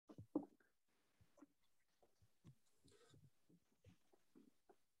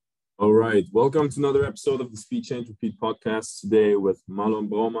All right, welcome to another episode of the Speed Change Repeat podcast today with Marlon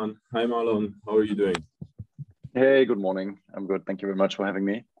Baumann. Hi, Marlon. How are you doing? Hey, good morning. I'm good. Thank you very much for having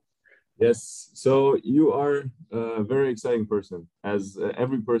me. Yes, so you are a very exciting person, as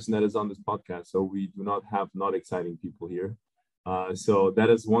every person that is on this podcast. So we do not have not exciting people here. So that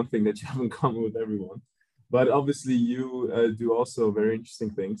is one thing that you have in common with everyone. But obviously, you do also very interesting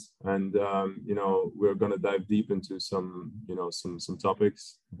things, and we're going to dive deep into some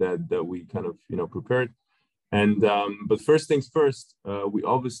topics that we kind of prepared. And but first things first, we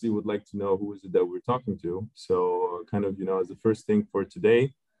obviously would like to know who is it that we're talking to. So kind of as the first thing for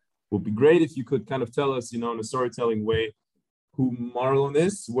today, would be great if you could kind of tell us in a storytelling way who Marlon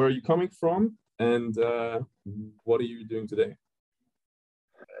is, where are you coming from, and what are you doing today?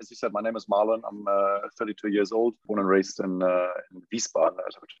 As you said, my name is Marlon. I'm 32 years old, born and raised in Wiesbaden,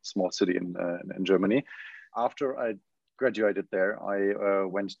 a small city in Germany. After I graduated there, I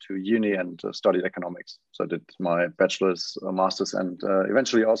went to uni and studied economics. So I did my bachelor's, master's, and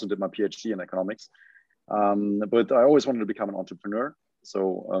eventually also did my PhD in economics. But I always wanted to become an entrepreneur.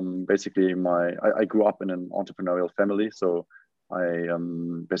 So basically, I grew up in an entrepreneurial family. So I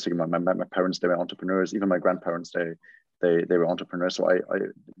basically my parents, they were entrepreneurs. Even my grandparents, they were entrepreneurs. So I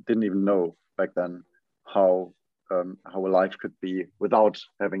didn't even know back then how a life could be without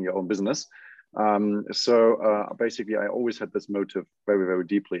having your own business. So basically, I always had this motive very, very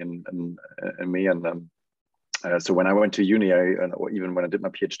deeply in me. And so when I went to uni, or even when I did my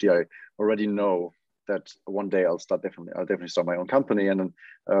PhD, I already know that one day I'll definitely start my own company. And then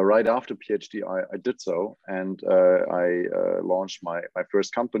right after PhD, I did so, and I launched my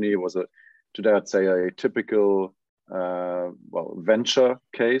first company. It was today I'd say a typical venture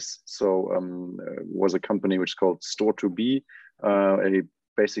case. So it was a company which is called Store2B, a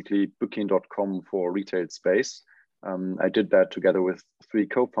basically booking.com for retail space. I did that together with three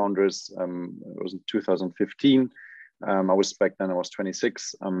co-founders. It was in 2015. I was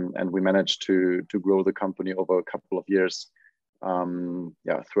 26, and we managed to grow the company over a couple of years,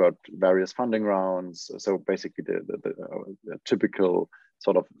 throughout various funding rounds. So basically, the typical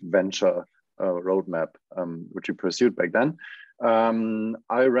sort of venture roadmap which we pursued back then.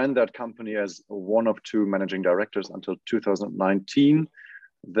 I ran that company as one of two managing directors until 2019.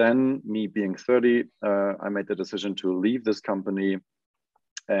 Then, me being 30, I made the decision to leave this company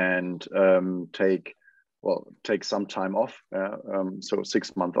and take some time off. So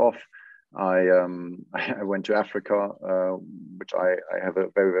 6 months off. I went to Africa, which I have a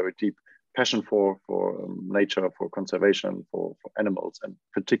very, very deep passion for nature, for conservation, for animals, and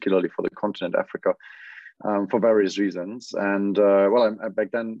particularly for the continent Africa, for various reasons. And back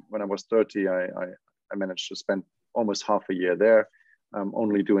then, when I was 30, I managed to spend almost half a year there,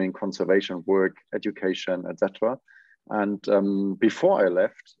 only doing conservation work, education, etc. And before I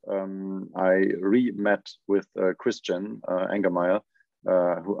left, I re-met with Christian Engermeyer,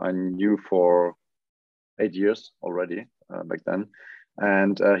 who I knew for 8 years already back then.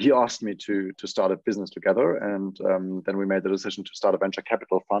 And he asked me to start a business together. And then we made the decision to start a venture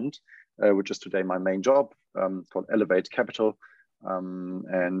capital fund, which is today my main job. It's called Elevate Capital.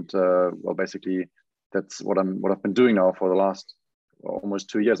 Basically, that's what I've been doing now for the last almost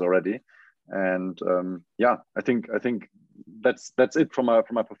 2 years already. And I think that's it from a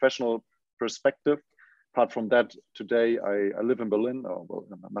professional perspective. Apart from that, today I live in Berlin.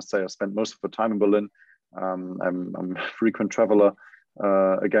 I must say I spent most of the time in Berlin. I'm a frequent traveler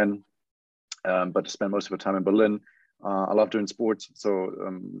again, but I spend most of the time in Berlin. I love doing sports, so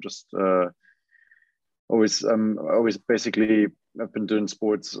always basically I've been doing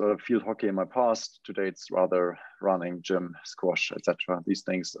sports, field hockey in my past. Today it's rather running, gym, squash, etc. These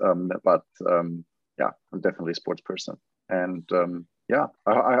things. I'm definitely a sports person, and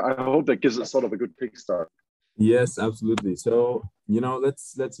I hope that gives us sort of a good kickstart. Yes, absolutely. So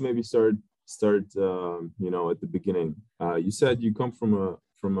let's maybe start at the beginning. You said you come from a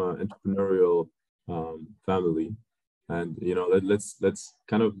entrepreneurial family, and let's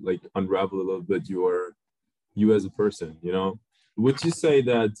kind of like unravel a little bit you as a person. Would you say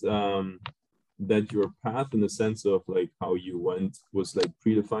that that your path, in the sense of like how you went, was like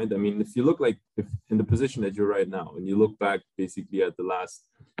predefined? I mean, if you look if in the position that you're right now, and you look back basically at the last,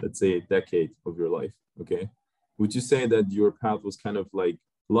 let's say, a decade of your life, okay, would you say that your path was kind of like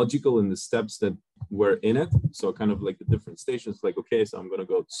logical in the steps that were in it? So kind of like the different stations, like, okay, so I'm going to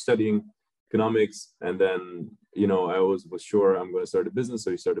go studying economics, and then I always was sure I'm going to start a business.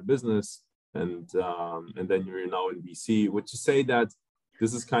 So you start a business, and then you're now in VC. Would you say that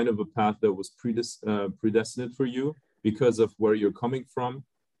this is kind of a path that was predestined for you because of where you're coming from,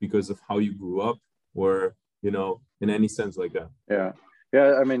 because of how you grew up, or in any sense like that? Yeah.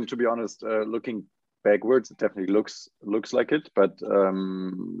 Yeah, I mean, to be honest, looking backwards, it definitely looks like it. But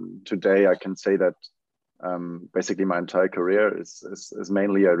today, I can say that basically my entire career is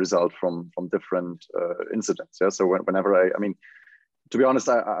mainly a result from different incidents. Yeah. So whenever I mean, to be honest,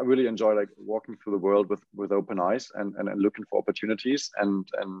 I really enjoy like walking through the world with open eyes and looking for opportunities. And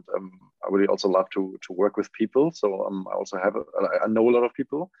I really also love to work with people. So I also I know a lot of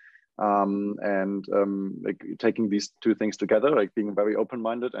people. Like taking these two things together, like being very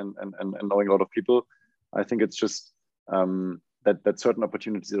open-minded and knowing a lot of people, I think it's just that certain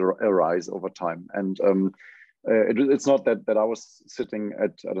opportunities arise over time. And it's not that I was sitting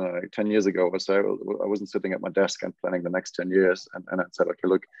at, I don't know, like 10 years ago or so. I wasn't sitting at my desk and planning the next 10 years. And I said, okay,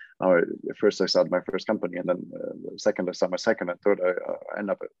 look, now first I started my first company, and then second I started my second, and third I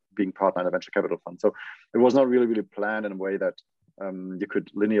end up being partner in a venture capital fund. So it was not really planned in a way that you could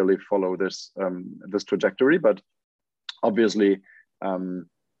linearly follow this trajectory. But obviously, I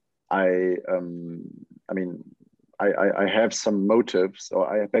mean, I have some motives,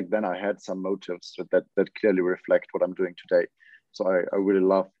 or back then I had some motives that clearly reflect what I'm doing today. So I really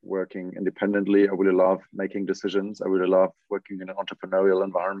love working independently. I really love making decisions. I really love working in an entrepreneurial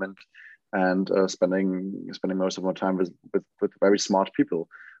environment, and spending most of my time with very smart people.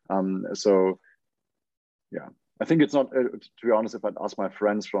 So yeah, I think it's not. To be honest, if I'd ask my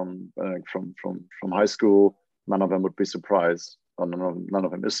friends from high school, none of them would be surprised, or none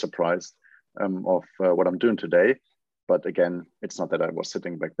of them is surprised of what I'm doing today. But again, it's not that I was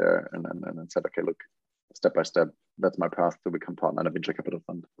sitting back there and said, okay, look, step by step, that's my path to become partner in a venture capital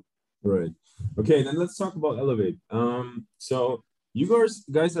fund. Right. Okay, then let's talk about Elevate. So you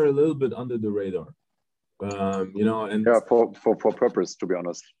guys are a little bit under the radar. And yeah, for purpose, to be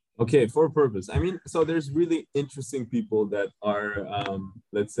honest. Okay, for purpose. I mean, so there's really interesting people that are,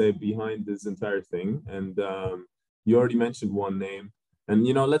 let's say, behind this entire thing. And you already mentioned one name. And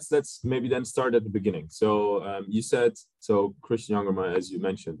let's maybe then start at the beginning. So you said Christian Jungermann, as you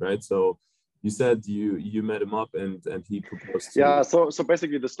mentioned, right? So you said you met him up and he proposed to you. Yeah. So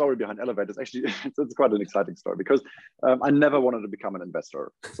basically, the story behind Elevate is actually it's quite an exciting story, because I never wanted to become an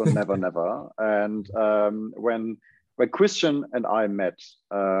investor. So never. And when Christian and I met,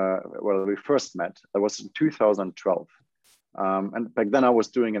 we first met, that was in 2012. And back then I was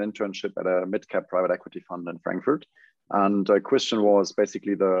doing an internship at a mid-cap private equity fund in Frankfurt. And Christian was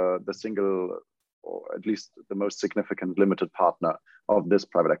basically the single, or at least the most significant limited partner of this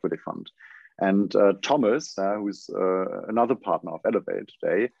private equity fund. And Thomas, who's another partner of Elevate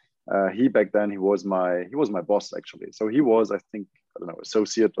today, he back then he was my boss actually. So he was, I think, I don't know,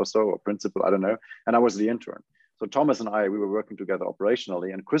 associate or so, or principal, I don't know. And I was the intern. So Thomas and I, we were working together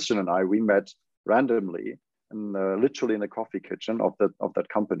operationally, and Christian and I, we met randomly and literally in the coffee kitchen of that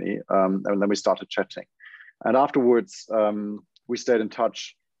company, and then we started chatting. And afterwards, we stayed in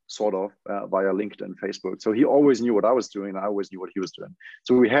touch, sort of, via LinkedIn, Facebook. So he always knew what I was doing, and I always knew what he was doing.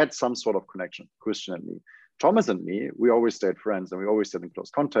 So we had some sort of connection, Christian and me. Thomas and me, we always stayed friends, and we always stayed in close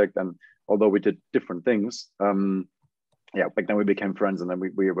contact. And although we did different things, back then we became friends, and then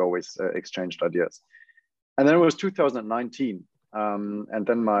we always exchanged ideas. And then it was 2019. And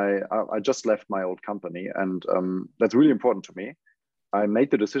then I just left my old company, and that's really important to me. I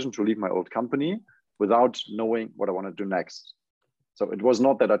made the decision to leave my old company without knowing what I want to do next. So it was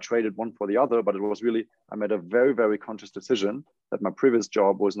not that I traded one for the other, but it was really, I made a very, very conscious decision that my previous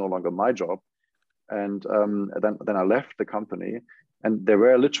job was no longer my job. And then I left the company, and there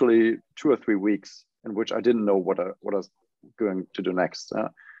were literally 2 or 3 weeks in which I didn't know what I was going to do next.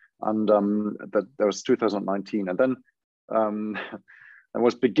 That was 2019. And then it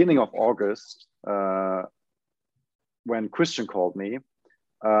was beginning of August when Christian called me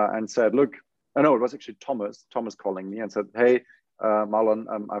and said, look, no, it was actually Thomas calling me and said, hey, Marlon,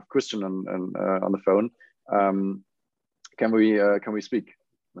 I have Christian on the phone. Can we speak?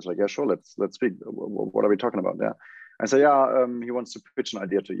 I was like, yeah, sure, let's speak. What are we talking about? Yeah. I said, yeah, he wants to pitch an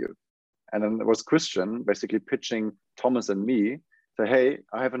idea to you. And then it was Christian basically pitching Thomas and me, say, hey,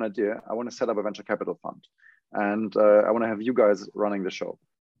 I have an idea. I want to set up a venture capital fund, and I want to have you guys running the show.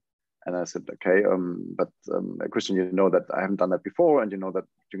 And I said, okay, but Christian, you know that I haven't done that before, and you know that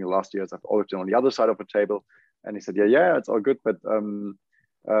during the last years I've always been on the other side of the table. And he said, yeah, it's all good, but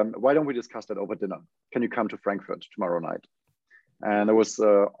why don't we discuss that over dinner? Can you come to Frankfurt tomorrow night? And it was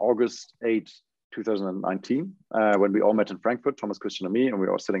August 8, 2019, when we all met in Frankfurt, Thomas, Christian, and me, and we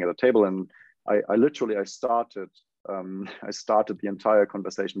were all sitting at a table. And I started the entire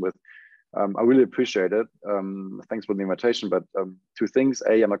conversation with, I really appreciate it. Thanks for the invitation, but 2 things.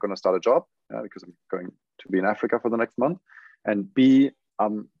 A, I'm not going to start a job because I'm going to be in Africa for the next month. And B,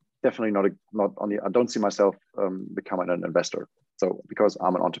 I'm definitely not on the. I don't see myself becoming an investor. So because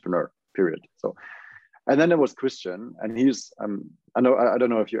I'm an entrepreneur, period. So, and then there was Christian, and he's I don't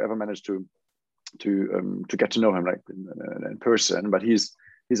know if you ever managed to get to know him like in person, but he's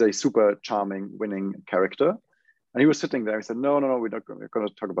a super charming, winning character. And he was sitting there. He said, "No, we're not going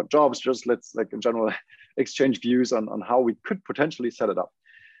to talk about jobs. Just let's like in general exchange views on how we could potentially set it up."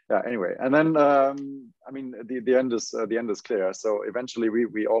 Yeah. Anyway, and then I mean the end is clear. So eventually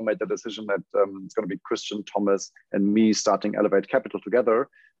we all made the decision that it's going to be Christian, Thomas, and me starting Elevate Capital together.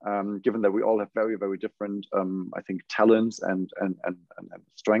 Given that we all have very, very different I think talents and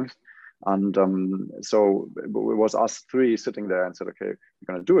strengths. And so it was us three sitting there and said, okay, we're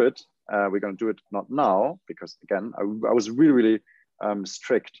going to do it. We're going to do it not now, because again, I was really, really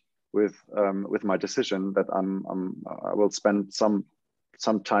strict with my decision that I will spend some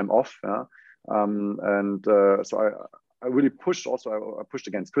time off. Yeah? So I really pushed also, I pushed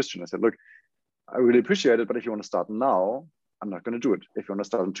against Christian. I said, look, I really appreciate it, but if you want to start now, I'm not going to do it. If you want to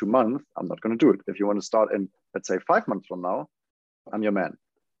start in 2 months, I'm not going to do it. If you want to start in, let's say, 5 months from now, I'm your man.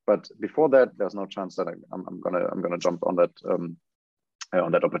 But before that, there's no chance that I'm gonna jump on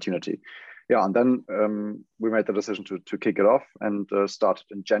that opportunity. Yeah, and then we made the decision to kick it off and started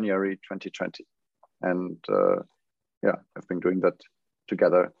in January 2020, and yeah, I've been doing that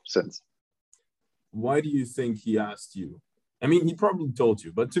together since. Why do you think he asked you? I mean, he probably told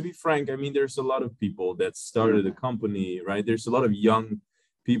you, but to be frank, I mean, there's a lot of people that started a company, right? There's a lot of young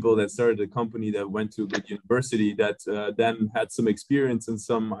people that started a company that went to a good university that then had some experience in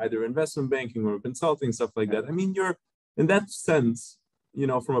some either investment banking or consulting, stuff like that. I mean, you're in that sense, you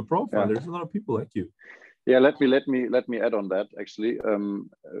know, from a profile, there's a lot of people like you. Yeah, let me add on that actually, and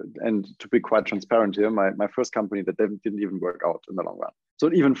to be quite transparent here, my first company that didn't even work out in the long run, so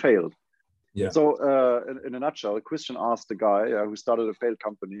it even failed. Yeah. So in a nutshell, Christian asked the guy who started a failed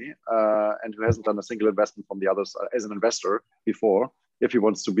company and who hasn't done a single investment from the others as an investor before, if he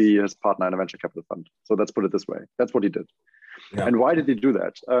wants to be his partner in a venture capital fund. So let's put it this way. That's what he did. Yeah. And why did he do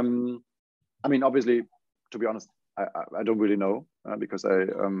that? I mean, obviously, to be honest, I don't really know because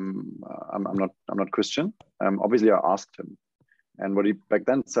I'm not Christian. Obviously, I asked him, and what he back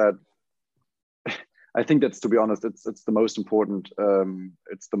then said, I think that's, to be honest, it's the most important.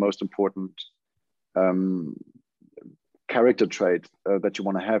 It's the most important character trait that you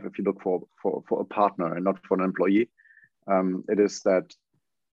want to have if you look for a partner and not for an employee. It is that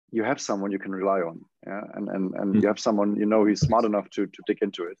you have someone you can rely on, yeah, and you have someone who's smart enough to dig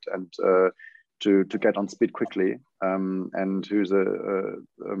into it and to get on speed quickly, and who's who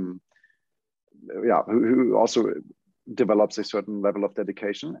also develops a certain level of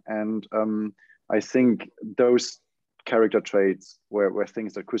dedication. And I think those character traits were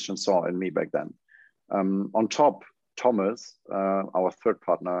things that Christian saw in me back then. On top, Thomas, our third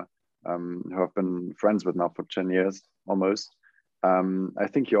partner, who I've been friends with now for 10 years almost, I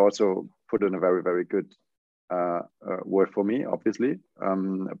think he also put in a very, very good word for me, obviously.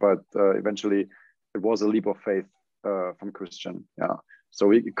 But eventually it was a leap of faith from Christian. Yeah. So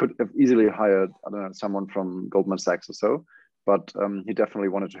we could have easily hired, I don't know, someone from Goldman Sachs or so, but he definitely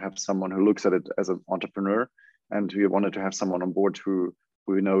wanted to have someone who looks at it as an entrepreneur, and he wanted to have someone on board who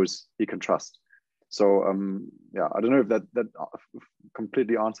he knows he can trust. So yeah, I don't know if that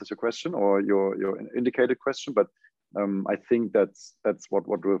completely answers your question or your indicated question, but I think that's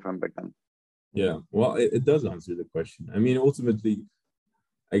what drove him back then. Yeah, well, it does answer the question. I mean, ultimately,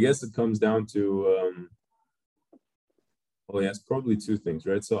 I guess it comes down to well, yes, probably two things,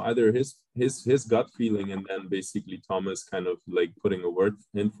 right? So either his gut feeling, and then basically Thomas kind of like putting a word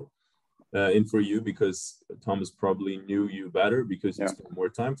in for you, because Thomas probably knew you better because you spent more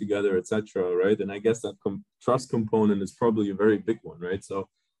time together, etc. Right? And I guess that trust component is probably a very big one, right? So,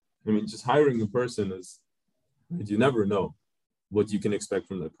 I mean, just hiring a person is, you never know what you can expect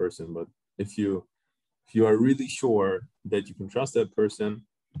from that person, but if you are really sure that you can trust that person,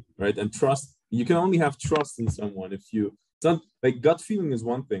 right? And you can only have trust in someone if you. It's not like gut feeling is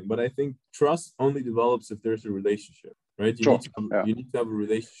one thing, but I think trust only develops if there's a relationship, right? You need to have a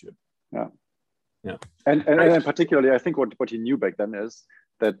relationship. Yeah. Yeah. And particularly, I think what he knew back then is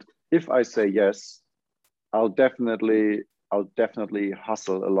that if I say yes, I'll definitely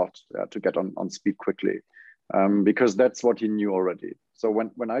hustle a lot to get on speed quickly, because that's what he knew already. So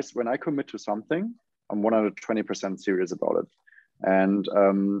when I commit to something, I'm 120% serious about it, and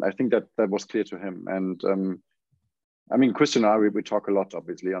I think that was clear to him. And I mean, Christian and I, we talk a lot,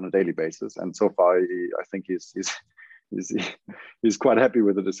 obviously, on a daily basis, and so far, I think he's quite happy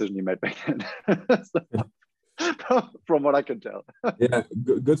with the decision he made back then. From what I can tell. Yeah,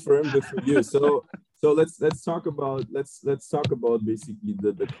 good for him, good for you. So So let's talk about basically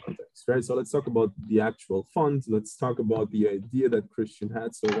the context, right? So let's talk about the actual fund. Let's talk about the idea that Christian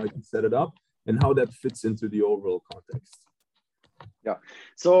had, so like he set it up, and how that fits into the overall context. Yeah.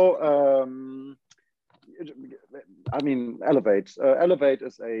 So I mean, Elevate. Elevate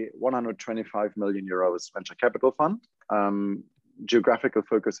is a 125 million euros venture capital fund. Geographical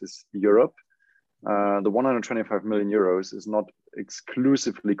focus is Europe. The 125 million euros is not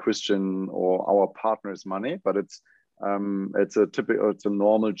exclusively Christian or our partners' money, but it's a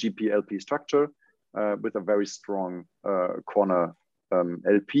normal GP-LP structure with a very strong corner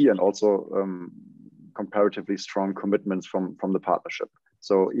LP and also comparatively strong commitments from the partnership.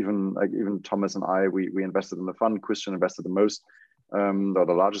 So even Thomas and I, we invested in the fund. Christian invested the most, or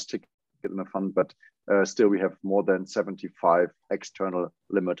the largest ticket in the fund, but still we have more than 75 external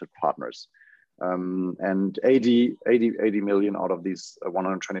limited partners. And 80 million out of these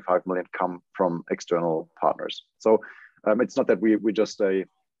 125 million come from external partners. So it's not that we're just a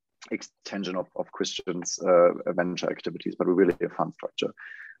extension of Christian's venture activities, but we're really a fund structure.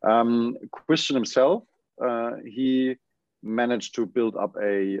 Christian himself, he managed to build up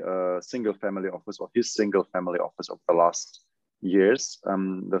a single family office, or his single family office, over the last years.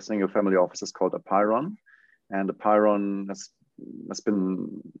 The single family office is called Apeiron, and Apeiron has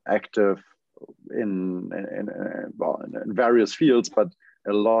been active in various fields, but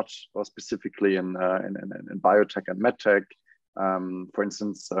a lot, or specifically in biotech and medtech. For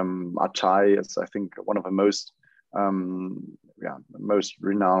instance, Atai is, I think, one of the most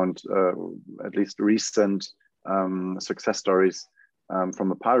renowned, at least recent success stories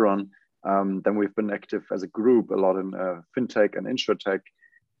from Apeiron. Then we've been active as a group a lot in fintech and insurtech.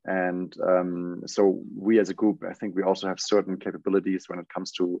 And so we as a group, I think we also have certain capabilities when it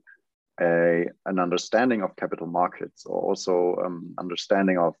comes to an understanding of capital markets, or also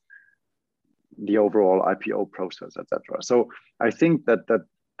understanding of the overall IPO process, etc. So I think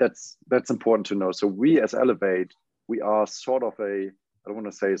that's important to know. So we as Elevate, we are sort of I don't want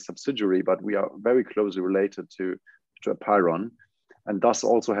to say a subsidiary, but we are very closely related to Apeiron, and thus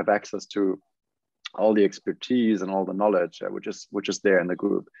also have access to all the expertise and all the knowledge which is there in the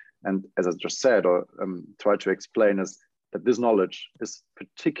group. And as I just said, or try to explain, is that this knowledge is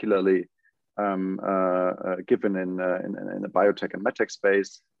particularly given in the biotech and medtech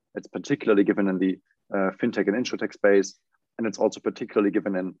space. It's particularly given in the fintech and insurtech space, and it's also particularly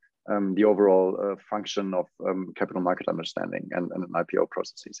given in the overall function of capital market understanding and IPO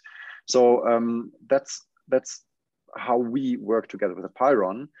processes. So that's how we work together with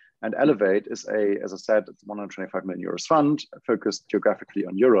Apeiron. And Elevate is as I said, it's 125 million euros fund focused geographically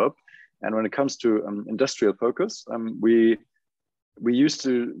on Europe. And when it comes to industrial focus, we always used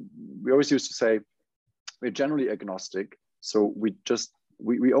to say we're generally agnostic. So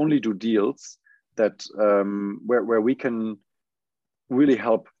we only do deals that where we can really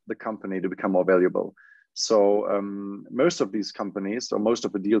help the company to become more valuable. So most of these companies, or most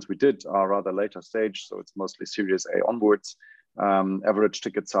of the deals we did, are rather later stage. So it's mostly Series A onwards. Average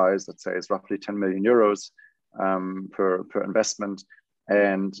ticket size, let's say, is roughly 10 million euros per investment.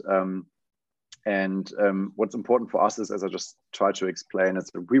 And what's important for us is, as I just tried to explain, is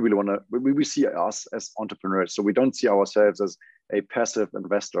that we really we see us as entrepreneurs. So we don't see ourselves as a passive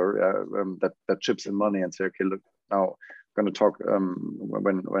investor that chips in money and say, okay, look, now I'm going to talk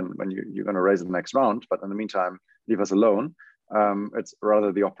when you're going to raise the next round, but in the meantime, leave us alone. It's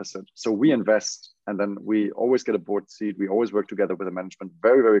rather the opposite. So we invest, and then we always get a board seat. We always work together with the management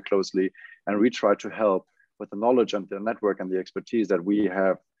very, very closely, and we try to help with the knowledge and the network and the expertise that we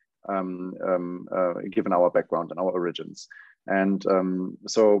have, given our background and our origins. And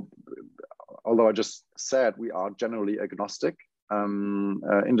so, although I just said we are generally agnostic,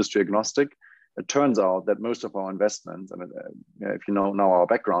 industry agnostic, it turns out that most of our investments, and if you know our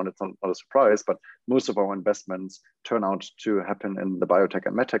background, it's not a surprise, but most of our investments turn out to happen in the biotech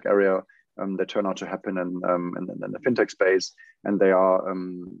and medtech area. They turn out to happen in the fintech space, and they are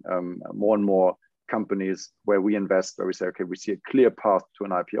more and more companies where we invest, where we say, okay, we see a clear path to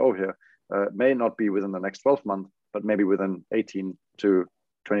an IPO here. May not be within the next 12 months, but maybe within 18 to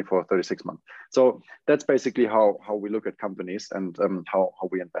 24, 36 months. So that's basically how we look at companies and how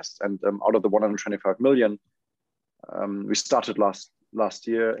we invest. And out of the 125 million, we started last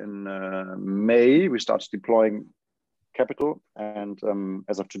year in May, we started deploying capital. And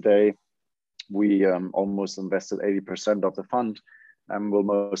as of today, we almost invested 80% of the fund, and we'll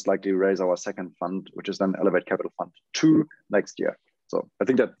most likely raise our second fund, which is then Elevate Capital Fund 2 next year. So I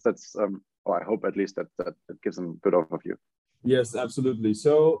think that's or I hope at least that gives them a good overview. Yes, absolutely.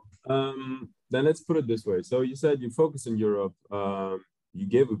 So then let's put it this way. So you said you focus in Europe. you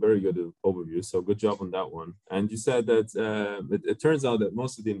gave a very good overview, so good job on that one. And you said that it turns out that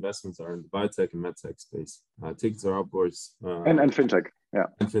most of the investments are in the biotech and medtech space. Tickets are upwards. And fintech, yeah.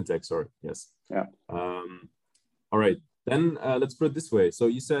 And fintech, sorry, yes. Yeah. All right, then let's put it this way. So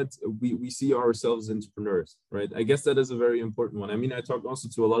you said we see ourselves as entrepreneurs, right? I guess that is a very important one. I mean, I talk also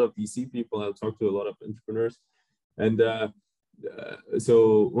to a lot of VC people. I talk to a lot of entrepreneurs, and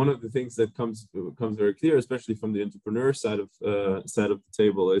so one of the things that comes very clear, especially from the entrepreneur side of the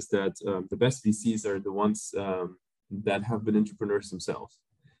table, is that the best VCs are the ones that have been entrepreneurs themselves,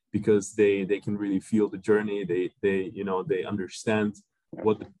 because they can really feel the journey. They understand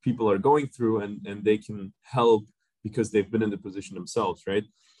what the people are going through, and they can help because they've been in the position themselves, right?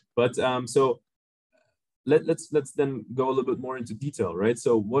 But so let's then go a little bit more into detail, right?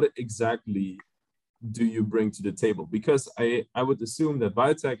 So what exactly do you bring to the table? Because I would assume that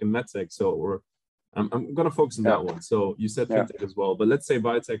biotech and medtech, I'm going to focus on that one. So you said fintech as well, but let's say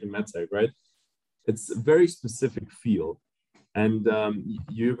biotech and medtech, right? It's a very specific field, and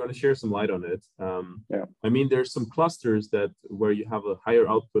you're going to share some light on it. I mean, there's some clusters where you have a higher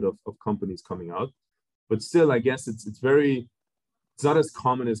output of companies coming out, but still, I guess it's not as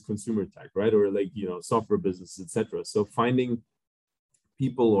common as consumer tech, right? Or like, software businesses, etc. So finding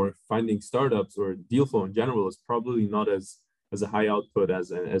people or finding startups or deal flow in general is probably not as a high output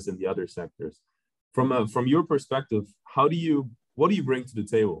as in the other sectors. From your perspective, what do you bring to the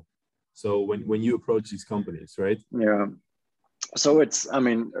table? So when you approach these companies, right? Yeah. So let's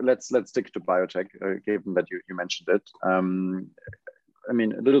stick to biotech, given that you mentioned it. I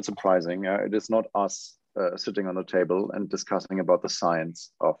mean, a little surprising. It is not us sitting on the table and discussing about the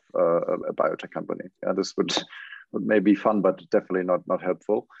science of a biotech company. This would may be fun, but definitely not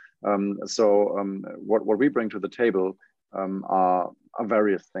helpful. What we bring to the table are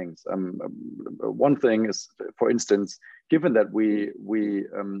various things. One thing is, for instance, given that we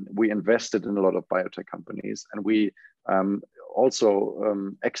invested in a lot of biotech companies, and we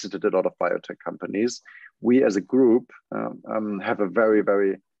also exited a lot of biotech companies, we as a group have a very,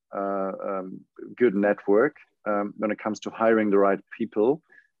 very good network when it comes to hiring the right people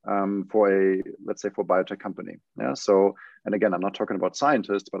let's say for biotech company. Yeah. So, and again, I'm not talking about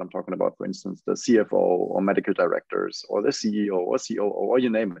scientists, but I'm talking about, for instance, the CFO or medical directors or the CEO or COO or you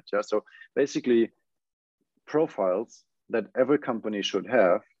name it. Yeah. So basically profiles that every company should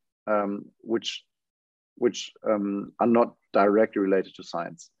have, which are not directly related to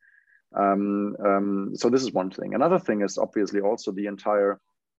science. So this is one thing. Another thing is obviously also the entire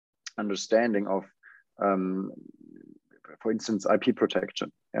understanding of, for instance, IP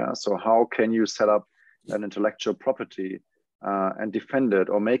protection. Yeah. So how can you set up an intellectual property and defend it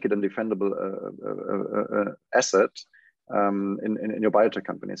or make it a defendable asset in your biotech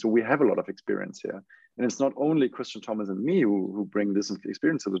company? So we have a lot of experience here. And it's not only Christian Thomas and me who bring this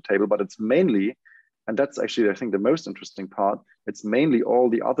experience to the table, but it's mainly, and that's actually, I think, the most interesting part, it's mainly all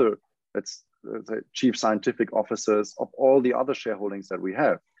the other, the chief scientific officers of all the other shareholdings that we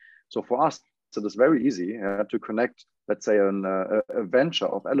have. So for us, it is very easy to connect, let's say, a venture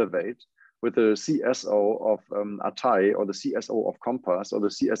of Elevate with the CSO of Atai or the CSO of Compass or the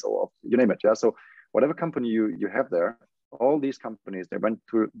CSO of, you name it. Yeah. So whatever company you have there, all these companies, they went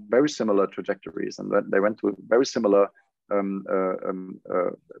through very similar trajectories, and they went through very similar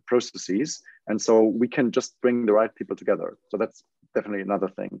processes. And so we can just bring the right people together. So that's definitely another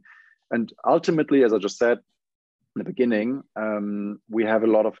thing. And ultimately, as I just said in the beginning, we have a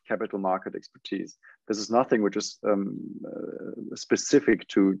lot of capital market expertise. This is nothing which is specific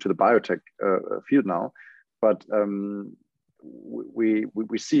to the biotech field now, but we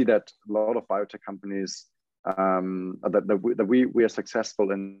see that a lot of biotech companies that we are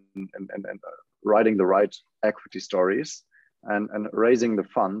successful in writing the right equity stories and raising the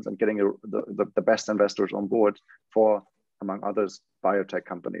funds and getting the best investors on board for, among others, biotech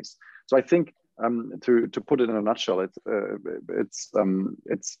companies. So I think to put it in a nutshell, it's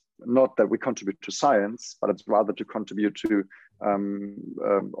not that we contribute to science, but it's rather to contribute to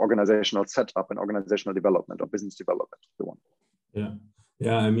organizational setup and organizational development or business development, if you want. Yeah.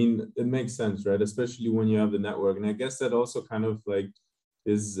 Yeah, I mean, it makes sense, right? Especially when you have the network. And I guess that also kind of like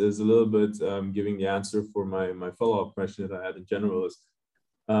is a little bit giving the answer for my follow-up question that I had in general is,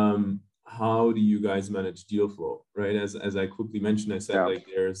 how do you guys manage deal flow, right? As I quickly mentioned, I said, like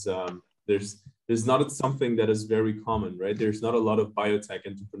there's not something that is very common, right? There's not a lot of biotech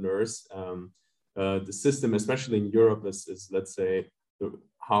entrepreneurs. The system, especially in Europe, is let's say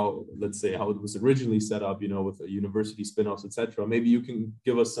how it was originally set up, with a university spin-offs, etc. Maybe you can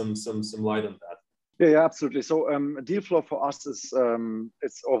give us some light on that. Yeah, absolutely. So deal flow for us is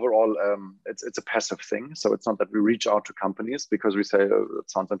it's overall it's a passive thing. So it's not that we reach out to companies because we say it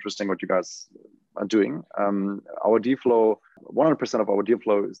sounds interesting what you guys are doing. Our deal flow, 100% of our deal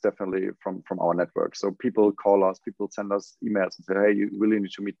flow is definitely from our network. So people call us, people send us emails and say, hey, you really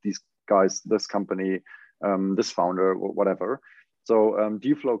need to meet these guys, this company, this founder, or whatever. So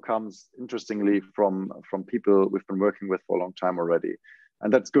deal flow comes interestingly from people we've been working with for a long time already.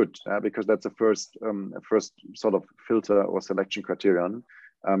 And that's good because that's a first sort of filter or selection criterion,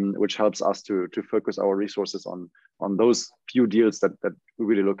 which helps us to focus our resources on those few deals that we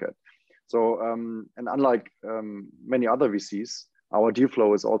really look at. So and unlike many other VCs, our deal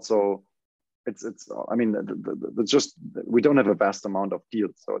flow is also it's I mean just we don't have a vast amount of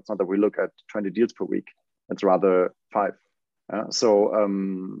deals, so it's not that we look at 20 deals per week. It's rather 5. So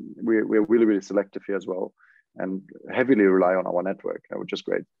we're really selective here as well, and heavily rely on our network, which is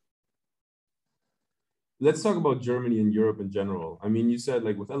great. Let's talk about Germany and Europe in general. I mean, you said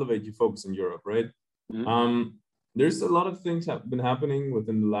like with Elevate, you focus on Europe, right? Mm-hmm. There's a lot of things have been happening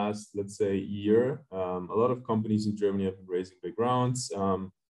within the last, let's say, year. A lot of companies in Germany have been raising big rounds.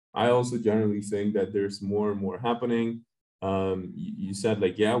 I also generally think that there's more and more happening. You said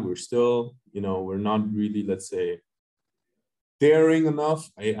like, yeah, we're still, we're not really, let's say, daring enough.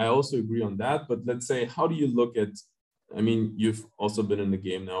 I also agree on that. But let's say, how do you look at, I mean, you've also been in the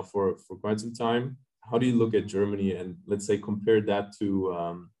game now for quite some time. How do you look at Germany and let's say compare that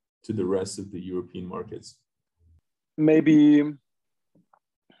to the rest of the European markets? Maybe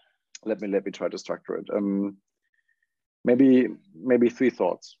let me try to structure it. Maybe 3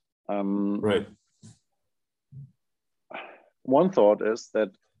 thoughts. Right. One thought is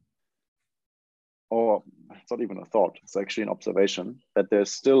that, or it's not even a thought, it's actually an observation, that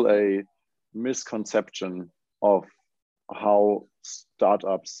there's still a misconception of how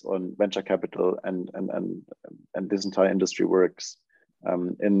startups and venture capital and this entire industry works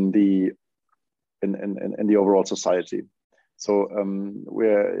in the overall society. So I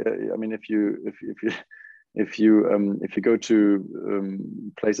mean, if you go to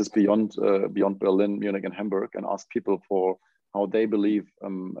places beyond Berlin, Munich, and Hamburg, and ask people for how they believe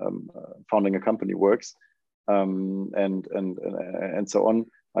founding a company works, and so on,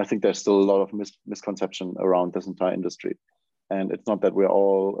 I think there's still a lot of misconception around this entire industry. And it's not that we're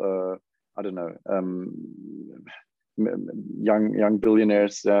all I don't know, young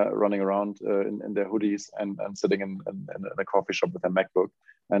billionaires running around in their hoodies and sitting in a coffee shop with a MacBook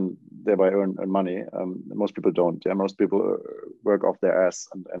and thereby earn money. Most people don't. Yeah, most people work off their ass,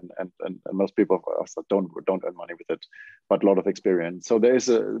 and most people also don't earn money with it, but a lot of experience. So there's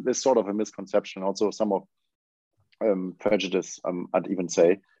sort of a misconception, also some of prejudice, I'd even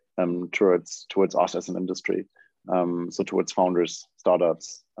say, towards us as an industry. So towards founders,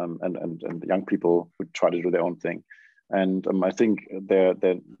 startups, and young people who try to do their own thing. And I think there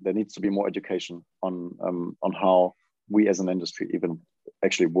needs to be more education on how we as an industry even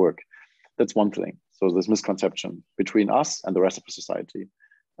actually work. That's one thing. So there's misconception between us and the rest of the society.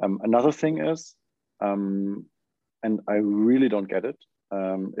 Another thing is, and I really don't get it,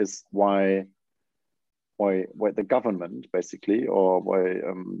 is why the government basically, or why,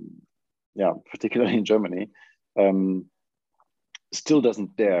 particularly in Germany, still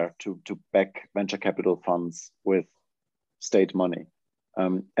doesn't dare to back venture capital funds with state money,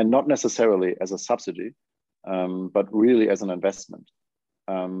 and not necessarily as a subsidy, but really as an investment.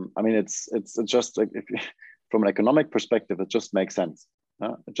 I mean, it's just like, from an economic perspective, it just makes sense.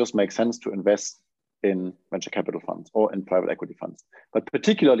 It just makes sense to invest in venture capital funds or in private equity funds, but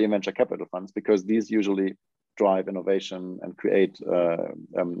particularly in venture capital funds, because these usually drive innovation and create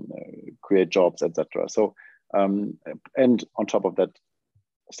jobs, etc. So, and on top of that,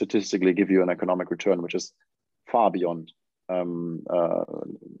 statistically give you an economic return, which is far beyond I don't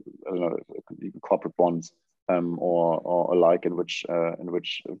know, corporate bonds or alike, in which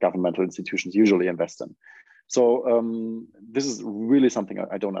governmental institutions usually invest in. So this is really something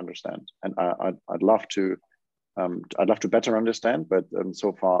I don't understand, and I'd love to better understand, but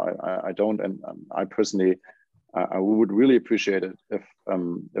so far I don't. And I personally I would really appreciate it if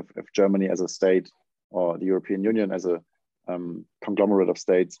Germany as a state, or the European Union as a conglomerate of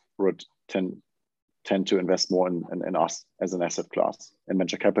states, would tend to invest more in us as an asset class, in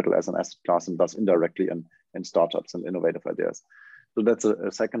venture capital as an asset class, and thus indirectly in startups and innovative ideas. So that's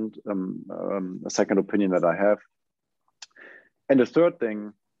a second opinion that I have. And the third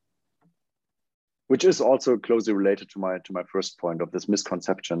thing, which is also closely related to my first point of this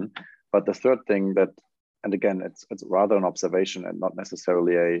misconception, but the third thing that, and again, it's rather an observation and not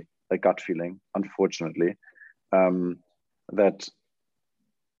necessarily a gut feeling, unfortunately, that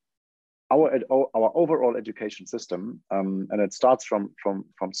our overall education system, and it starts from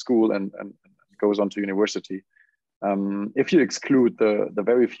school and goes on to university. If you exclude the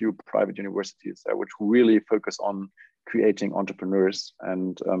very few private universities which really focus on creating entrepreneurs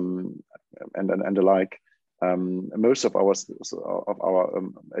and the like, most of our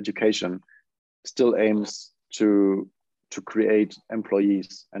education still aims to create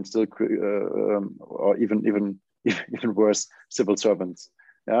employees and still or even worse, civil servants.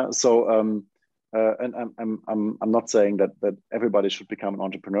 Yeah. So and I'm not saying that everybody should become an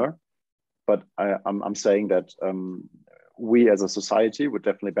entrepreneur, but I'm saying that we as a society would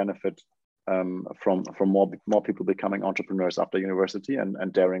definitely benefit from more people becoming entrepreneurs after university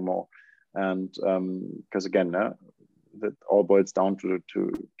and daring more. And because again, that all boils down to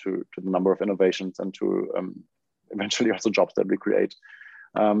the number of innovations and to eventually also jobs that we create.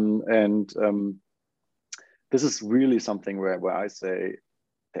 This is really something where I say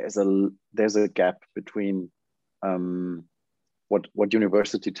there's a gap between what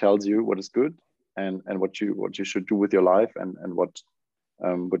university tells you what is good and what you should do with your life and what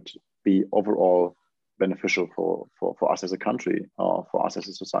would be overall beneficial for us as a country or for us as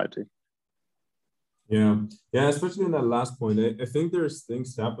a society. Yeah, especially in that last point. I think there's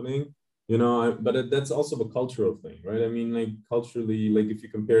things happening, but that's also a cultural thing, right? I mean, like culturally, like if you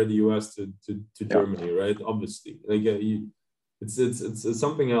compare the US to Germany, right? Obviously, like it's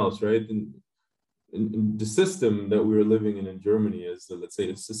something else, right? In the system that we're living in Germany is, let's say,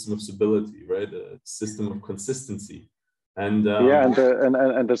 a system of stability, right? A system of consistency, and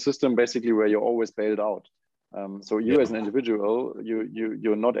the system basically where you're always bailed out. So you as an individual,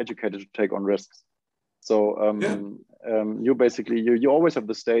 you're not educated to take on risks. So you basically you always have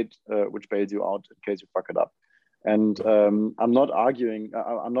the state which bails you out in case you fuck it up. And I'm not arguing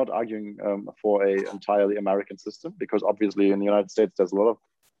for a entirely American system, because obviously in the United States there's a lot of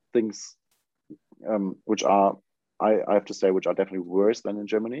things which are I have to say which are definitely worse than in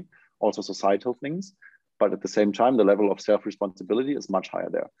Germany, also societal things. But at the same time, the level of self-responsibility is much higher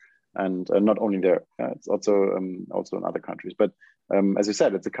there, and not only there, it's also in other countries. But as you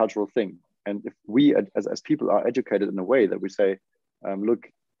said, it's a cultural thing. And if we as people are educated in a way that we say, look,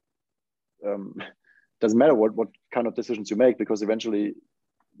 doesn't matter what kind of decisions you make, because eventually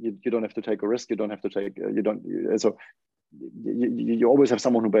you don't have to take a risk. You don't have to take, so you always have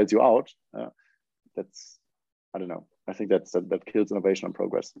someone who bails you out. That's, I don't know. I think that kills innovation and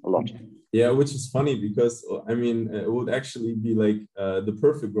progress a lot. Yeah, which is funny because I mean, it would actually be like the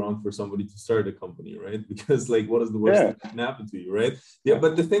perfect ground for somebody to start a company, right? Because like, what is the worst thing that can happen to you, right? Yeah,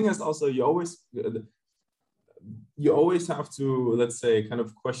 but the thing is also you always have to, let's say, kind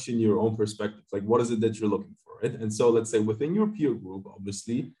of question your own perspective. Like, what is it that you're looking for, right? And so let's say within your peer group,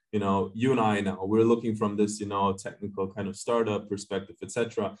 obviously, you and I now, we're looking from this, technical kind of startup perspective,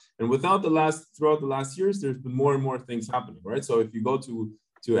 etc. And throughout the last years, there's been more and more things happening, right? So if you go to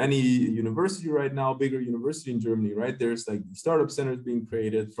any university right now, bigger university in Germany, right? There's like startup centers being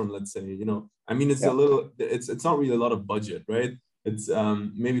created from, let's say, I mean, it's it's not really a lot of budget, right? It's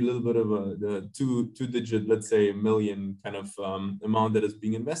maybe a little bit of the two-digit, let's say, million kind of amount that is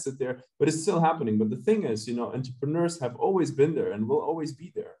being invested there, but it's still happening. But the thing is, entrepreneurs have always been there and will always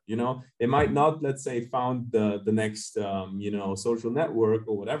be there. They might not, let's say, found the next, social network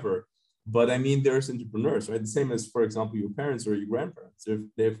or whatever, but I mean, there's entrepreneurs, right? The same as, for example, your parents or your grandparents.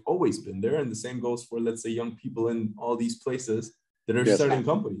 They've always been there, and the same goes for, let's say, young people in all these places that are starting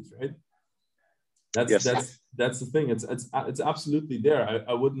companies, right? That's the thing. It's absolutely there.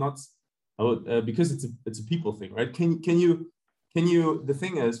 I would because it's a people thing, right? Can you the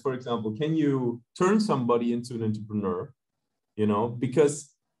thing is, for example, can you turn somebody into an entrepreneur?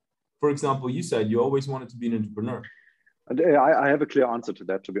 Because, for example, you said you always wanted to be an entrepreneur. I have a clear answer to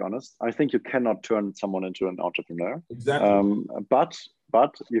that, to be honest. I think you cannot turn someone into an entrepreneur. Exactly. But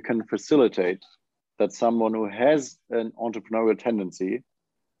you can facilitate that someone who has an entrepreneurial tendency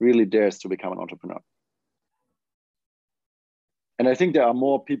really dares to become an entrepreneur. And I think there are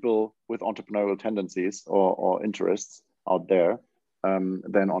more people with entrepreneurial tendencies or interests out there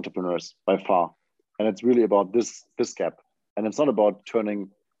than entrepreneurs by far. And it's really about this gap. And it's not about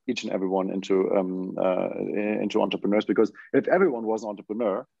turning each and everyone into entrepreneurs, because if everyone was an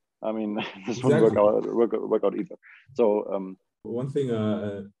entrepreneur, I mean, this wouldn't work out either. So one thing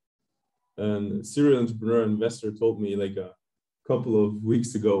a serial entrepreneur investor told me like a couple of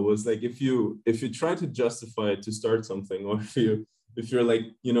weeks ago was like, if you try to justify to start something, or if you're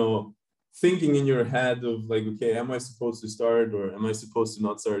like, thinking in your head of like, okay, am I supposed to start or am I supposed to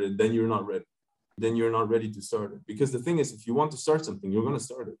not start it? Then you're not ready to start it. Because the thing is, if you want to start something, you're going to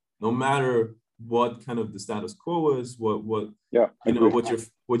start it, no matter what kind of the status quo is, what Yeah, you know,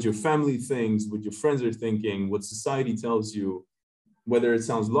 what your family thinks, what your friends are thinking, what society tells you, whether it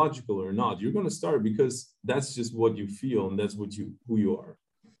sounds logical or not. You're going to start because that's just what you feel and that's what you who you are.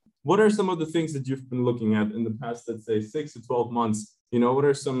 What are some of the things that you've been looking at in the past, let's say 6 to 12 months? You know, what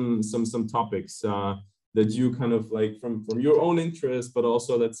are some topics that you kind of like from your own interest, but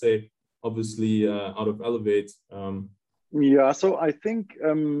also, let's say, obviously out of Elevate? Yeah, so I think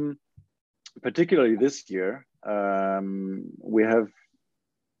particularly this year, we have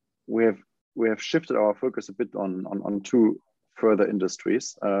shifted our focus a bit on two further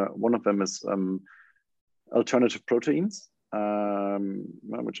industries. One of them is alternative proteins,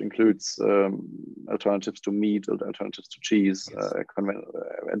 which includes alternatives to meat, alternatives to cheese,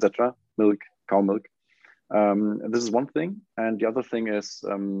 etc., milk, cow milk. This is one thing, and the other thing is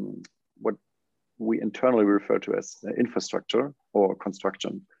what we internally refer to as infrastructure or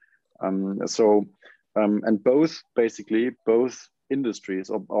construction. And both industries,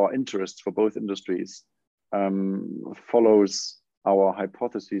 or our interest for both industries, follows our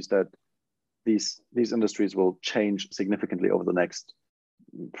hypothesis that these industries will change significantly over the next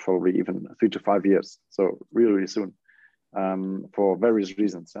probably even 3 to 5 years. So really soon, for various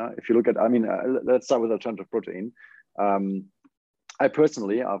reasons. If you look at, let's start with alternative protein. I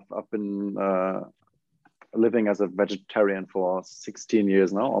personally, I've been living as a vegetarian for 16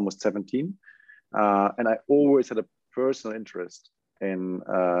 years now, almost 17. And I always had a personal interest in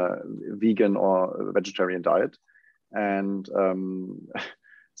vegan or vegetarian diet. And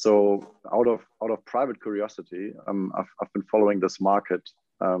so out of private curiosity, I've been following this market,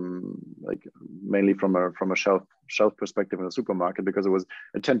 like mainly from a shelf perspective in a supermarket, because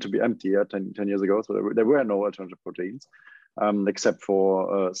it tended to be empty 10 years ago. So there were no alternative proteins, except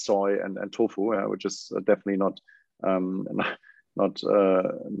for soy and tofu, which is definitely not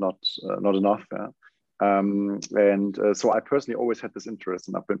enough. So I personally always had this interest,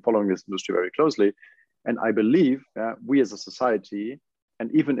 and I've been following this industry very closely. And I believe we as a society,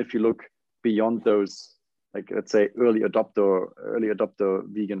 and even if you look beyond those, like let's say early adopter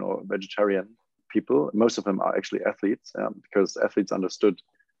vegan or vegetarian people, most of them are actually athletes, because athletes understood.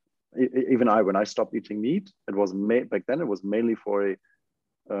 Even when I stopped eating meat, it was back then it was mainly for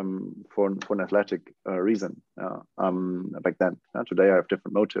an athletic reason. Back then, today I have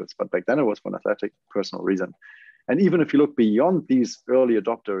different motives, but back then it was for an athletic personal reason. And even if you look beyond these early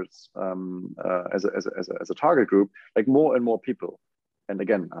adopters as a target group, like more and more people, and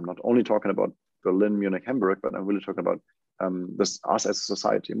again, I'm not only talking about Berlin, Munich, Hamburg, but I'm really talking about us as a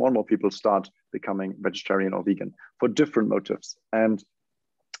society. More and more people start becoming vegetarian or vegan for different motives. And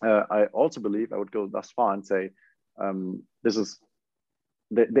I also believe, I would go thus far and say, there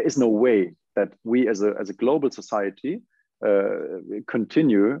is no way that we as a global society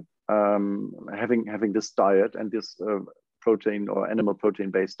continue having this diet and this protein or animal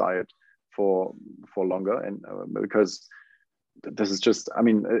protein based diet for longer, and because this is just,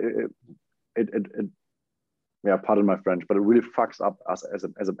 pardon my French, but it really fucks up us as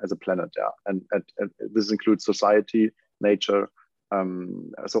a planet, and this includes society, nature,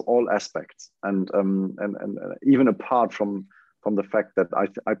 so all aspects, and even apart from the fact that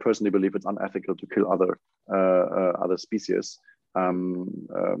I personally believe it's unethical to kill other species,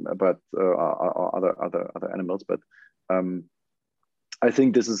 but other animals. But I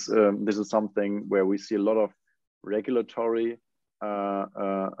think this is something where we see a lot of regulatory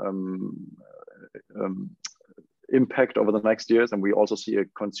impact over the next years, and we also see a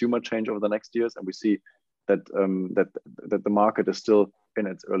consumer change over the next years, and we see that the market is still in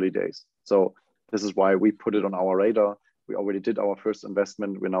its early days. So this is why we put it on our radar. We already did our first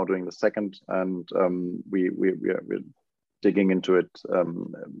investment. We're now doing the second, and we're digging into it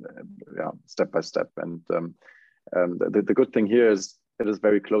step by step. And the good thing here is it is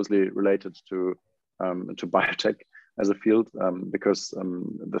very closely related to biotech as a field, because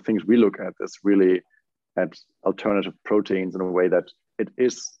the things we look at is really at alternative proteins in a way that it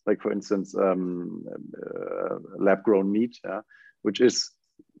is, like for instance, lab-grown meat, which is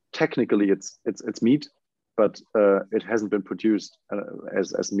technically it's meat, but it hasn't been produced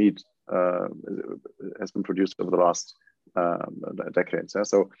as meat has been produced over the last decades.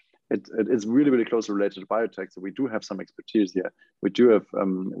 So it is really, really closely related to biotech. So we do have some expertise here. We do have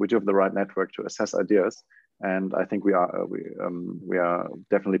the right network to assess ideas, and I think we are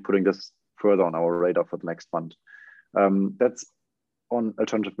definitely putting this further on our radar for the next fund. That's on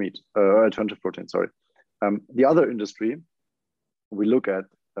alternative protein. Sorry. The other industry we look at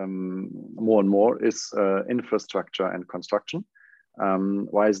more and more is infrastructure and construction.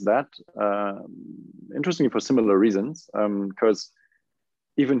 Why is that? Interestingly, for similar reasons, because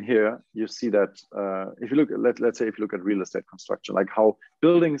even here, you see that if you look, let's say if you look at real estate construction, like how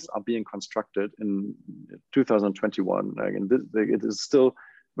buildings are being constructed in 2021, and it is still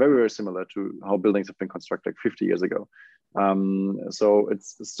very, very similar to how buildings have been constructed like 50 years ago. So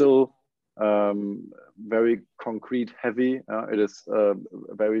it's still very concrete heavy. It is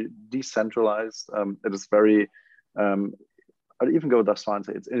very decentralized. It is very, I'd even go thus far and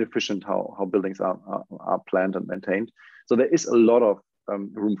say it's inefficient how buildings are planned and maintained. So there is a lot of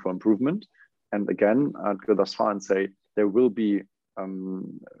room for improvement. And again, I'd go thus far and say there will be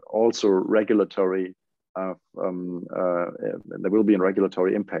also regulatory, there will be a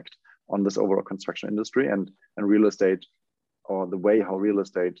regulatory impact on this overall construction industry, and real estate, or the way how real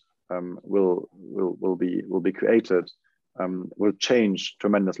estate will be created will change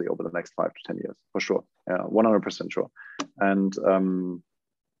tremendously over the next 5 to 10 years, for sure. 100% sure. And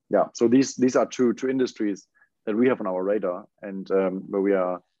yeah, so these are two industries that we have on our radar, and where we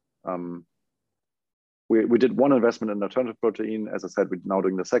are. We did one investment in alternative protein. As I said, we're now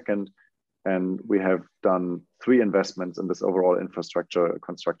doing the second, and we have done 3 investments in this overall infrastructure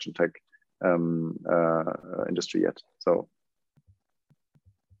construction tech industry yet. So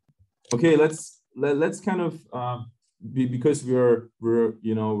okay, let's kind of because we're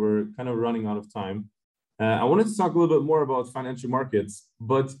kind of running out of time. I wanted to talk a little bit more about financial markets,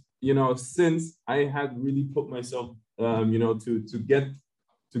 but since I had really put myself to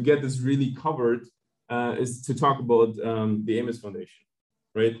get this really covered, is to talk about the Amos Foundation,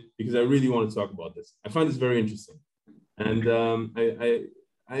 right? Because I really want to talk about this. I find this very interesting, and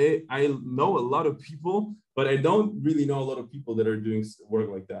I know a lot of people, but I don't really know a lot of people that are doing work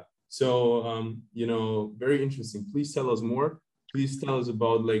like that. So very interesting. Please tell us more. Please tell us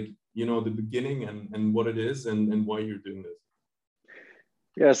about the beginning and what it is and why you're doing this.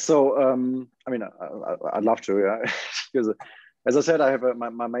 Yeah, so I mean, I'd love to, yeah, because as I said, I have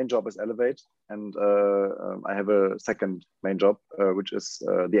my main job is Elevate, and I have a second main job, which is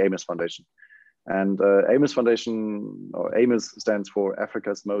the Amos Foundation. And Amos Foundation, or Amos, stands for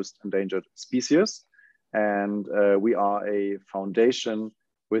Africa's Most Endangered Species, and we are a foundation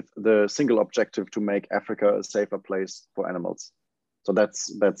with the single objective to make Africa a safer place for animals. So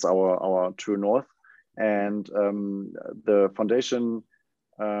that's our true north. And the foundation.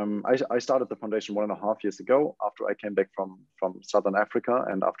 I started the foundation 1.5 years ago after I came back from Southern Africa,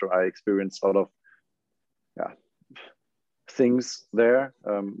 and after I experienced a lot of things there.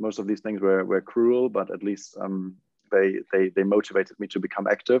 Most of these things were cruel, but at least they motivated me to become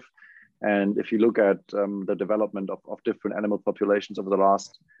active. And if you look at the development of different animal populations over the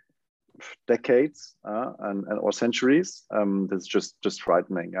last decades or centuries, it's just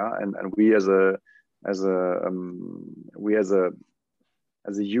frightening. And we as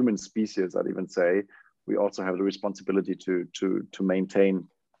a human species, I'd even say, we also have the responsibility to maintain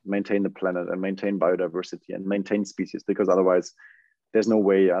the planet and maintain biodiversity and maintain species, because otherwise there's no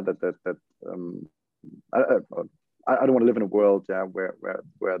way that I don't want to live in a world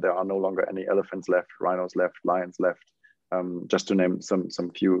where there are no longer any elephants left, rhinos left, lions left, just to name some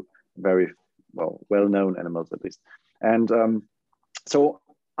few very well-known animals at least. And so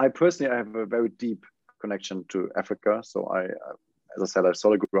I personally have a very deep connection to Africa. So as I said, I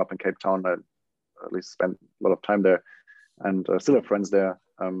sort of grew up in Cape Town. I at least spent a lot of time there, and still have friends there.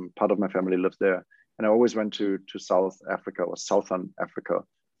 Part of my family lives there, and I always went to South Africa or Southern Africa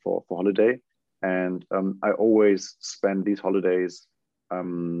for holiday. And I always spend these holidays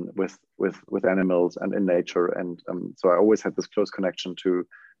with animals and in nature, and so I always had this close connection to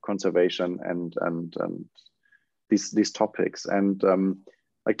conservation and these topics. And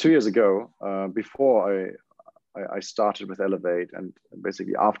like 2 years ago, before I started with Elevate, and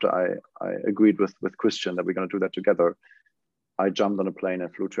basically after I agreed with Christian that we're going to do that together, I jumped on a plane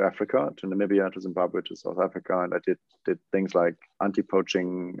and flew to Africa, to Namibia, to Zimbabwe, to South Africa, and I did things like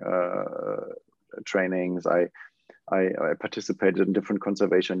anti-poaching trainings. I participated in different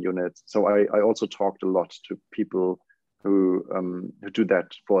conservation units. So I also talked a lot to people who do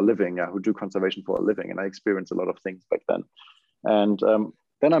that for a living, who do conservation for a living, and I experienced a lot of things back then. And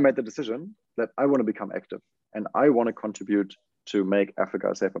then I made the decision that I want to become active, and I want to contribute to make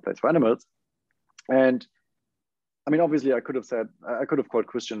Africa a safer place for animals. And I mean, obviously, I could have called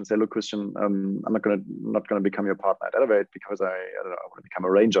Christian and say, "Look, Christian, I'm not gonna become your partner at Elevate because I want to become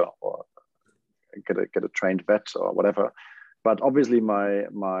a ranger or get a trained vet or whatever." But obviously, my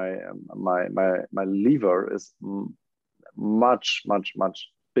lever is much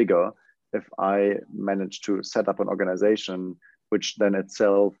bigger if I manage to set up an organization which then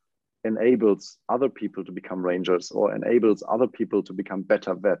itself enables other people to become rangers, or enables other people to become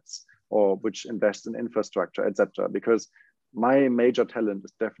better vets, or which invest in infrastructure, etc. Because my major talent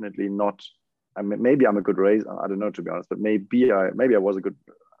is definitely not. I mean, maybe I'm a good racer. I don't know, to be honest, but maybe I was a good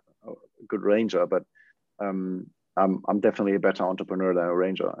ranger, but I'm definitely a better entrepreneur than a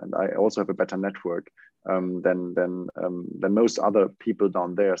ranger, and I also have a better network than most other people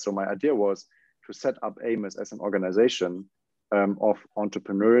down there. So my idea was to set up Amos as an organization of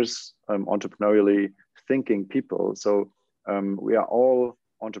entrepreneurs, entrepreneurially thinking people. So we are all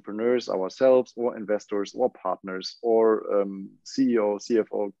entrepreneurs ourselves, or investors, or partners, or CEO,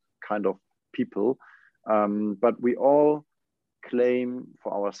 CFO kind of people, but we all claim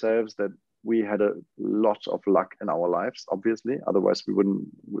for ourselves that we had a lot of luck in our lives, obviously, otherwise we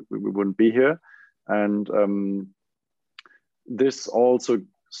wouldn't be here. And this also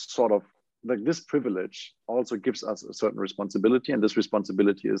sort of, like, this privilege also gives us a certain responsibility, and this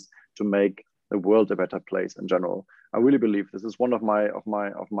responsibility is to make the world a better place in general. I really believe this is one of my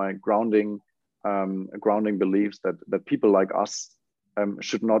grounding beliefs, that people like us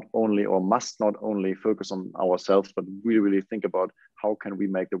should not only, or must not only, focus on ourselves, but really think about how can we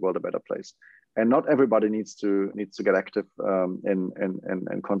make the world a better place. And not everybody needs to get active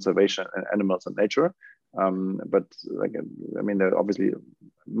in conservation and animals and nature. But like, I mean, there are obviously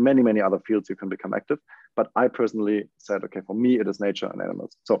many other fields you can become active. But I personally said, okay, for me, it is nature and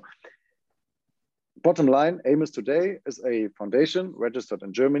animals. So bottom line, Amos today is a foundation registered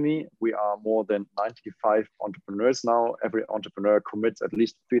in Germany. We are more than 95 entrepreneurs now. Every entrepreneur commits at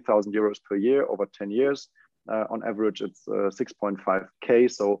least 3,000 euros per year over 10 years. On average, it's 6.5K.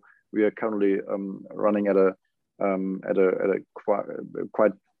 So we are currently running at a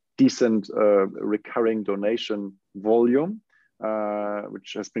quite decent recurring donation volume,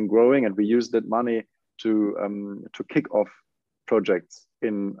 which has been growing, and we use that money to kick off projects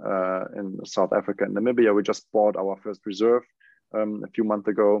in South Africa and Namibia. We just bought our first reserve a few months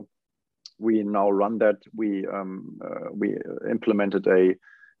ago. We now run that. We implemented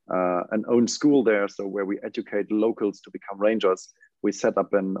an own school there, so where we educate locals to become rangers. We set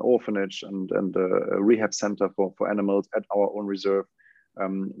up an orphanage and a rehab center for animals at our own reserve.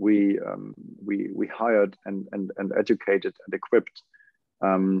 We hired and educated and equipped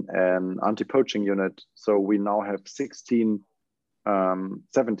an anti-poaching unit. So we now have 17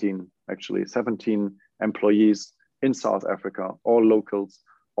 employees in South Africa, all locals,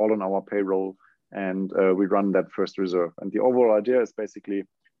 all on our payroll, and we run that first reserve. And the overall idea is basically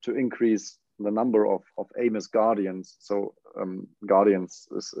to increase the number of Amos guardians. So guardians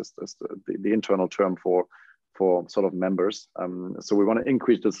is the internal term for sort of members. So we want to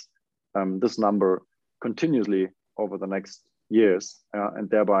increase this number continuously over the next years, and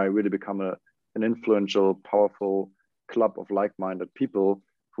thereby really become an influential, powerful club of like-minded people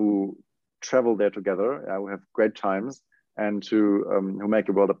who travel there together, who have great times, and who make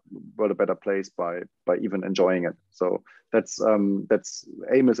the world a better place by even enjoying it. So that's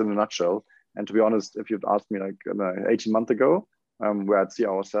Amos in a nutshell. And to be honest, if you'd asked me like 18 months ago, where I'd see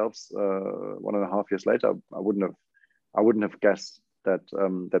ourselves 1.5 years later, I wouldn't have guessed that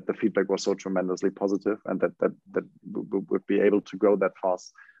the feedback was so tremendously positive, and that would be able to grow that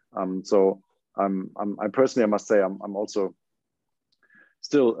fast. So I personally, I must say, I'm also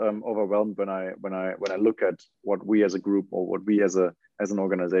still overwhelmed when I look at what we as a group, or what we as an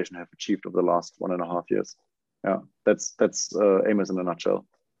organization have achieved over the last 1.5 years. Yeah, that's Amos in a nutshell.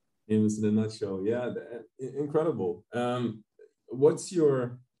 Amos in a nutshell. Yeah, incredible. What's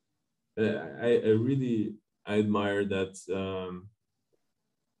your? I admire that.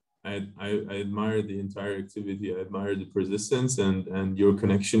 I admire the entire activity. I admire the persistence and your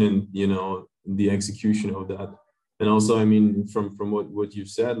connection, and the execution of that. And also, I mean, from what you've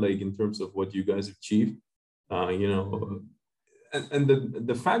said, like in terms of what you guys achieved, and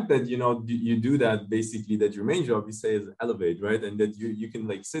the fact that you do that, basically, that your main job, you say, is elevate, right? And that you can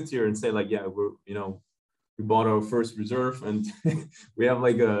like sit here and say like, yeah, we bought our first reserve, and we have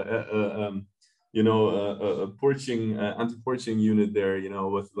like a poaching anti-poaching unit there,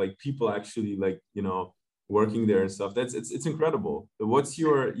 with like people actually like working there and stuff. It's incredible. What's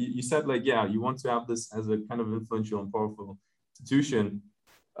your, you said like, yeah, you want to have this as a kind of influential and powerful institution.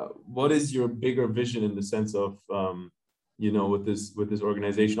 What is your bigger vision in the sense of with this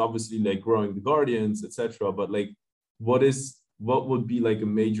organization? Obviously, like growing the Guardians, etc. But like, what would be like a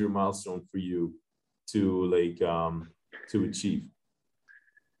major milestone for you to achieve?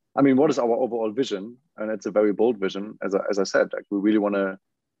 I mean, what is our overall vision? And it's a very bold vision. As I said, like, we really want to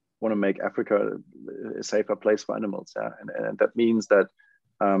make Africa a safer place for animals. Yeah, and that means that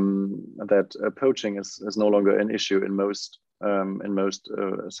poaching is no longer an issue in most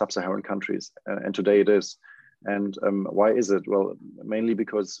sub-Saharan countries, and today it is. And why is it? Well, mainly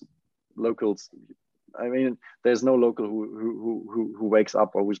because locals I mean, there's no local who wakes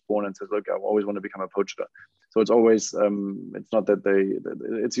up or who's born and says, look, I always want to become a poacher. So it's always, it's not that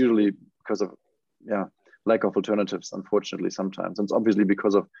it's usually because of, lack of alternatives, unfortunately, sometimes. And it's obviously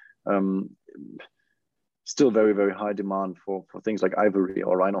because of still very, very high demand for things like ivory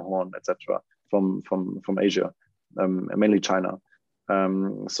or rhino horn, etc., from Asia, mainly China.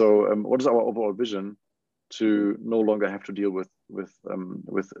 What is our overall vision? To no longer have to deal with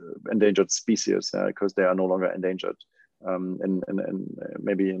endangered species because they are no longer endangered in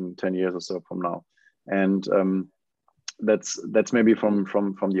maybe in 10 years or so from now. And that's maybe from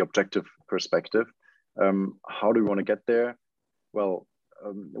the objective perspective. How do we want to get there? Well,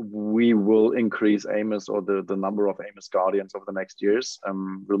 we will increase AMOS, or the number of AMOS guardians over the next years.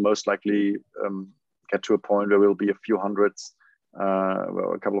 We'll most likely get to a point where we'll be a few hundreds,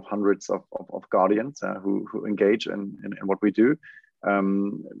 a couple of hundreds of guardians who engage in what we do.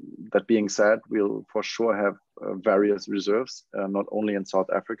 That being said, we'll for sure have various reserves, not only in South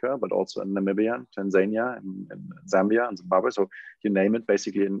Africa, but also in Namibia, and Tanzania, and Zambia, and Zimbabwe. So you name it,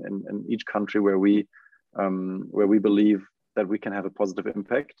 basically in each country where we believe that we can have a positive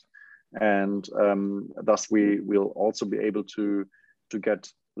impact. And thus we will also be able to get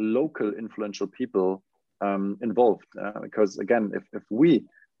local influential people involved. Because again, if we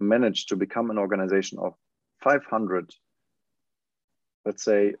manage to become an organization of 500, let's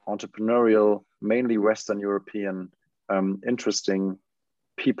say, entrepreneurial, mainly Western European, interesting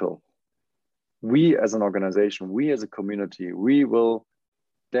people, we as an organization, we as a community, we will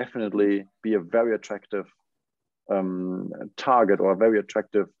definitely be a very attractive target, or a very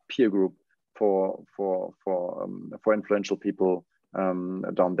attractive peer group for influential people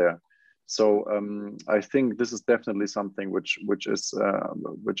down there. So I think this is definitely something which is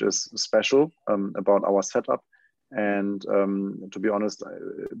special about our setup. And to be honest,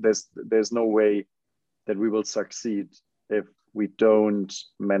 there's no way that we will succeed if we don't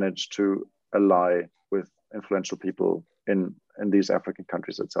manage to ally with influential people in these African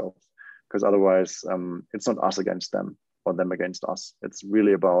countries itself. Because otherwise, it's not us against them or them against us. It's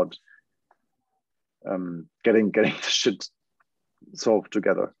really about getting the shit solved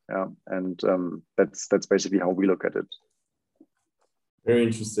together. Yeah, and that's basically how we look at it. Very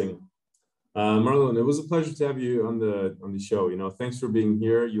interesting. Marlon, it was a pleasure to have you on the show. You know, thanks for being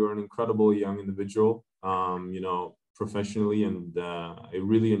here. You're an incredible young individual, you know, professionally, and I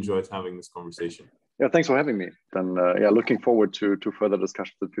really enjoyed having this conversation. Yeah, thanks for having me. Then, looking forward to further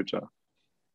discussions in the future.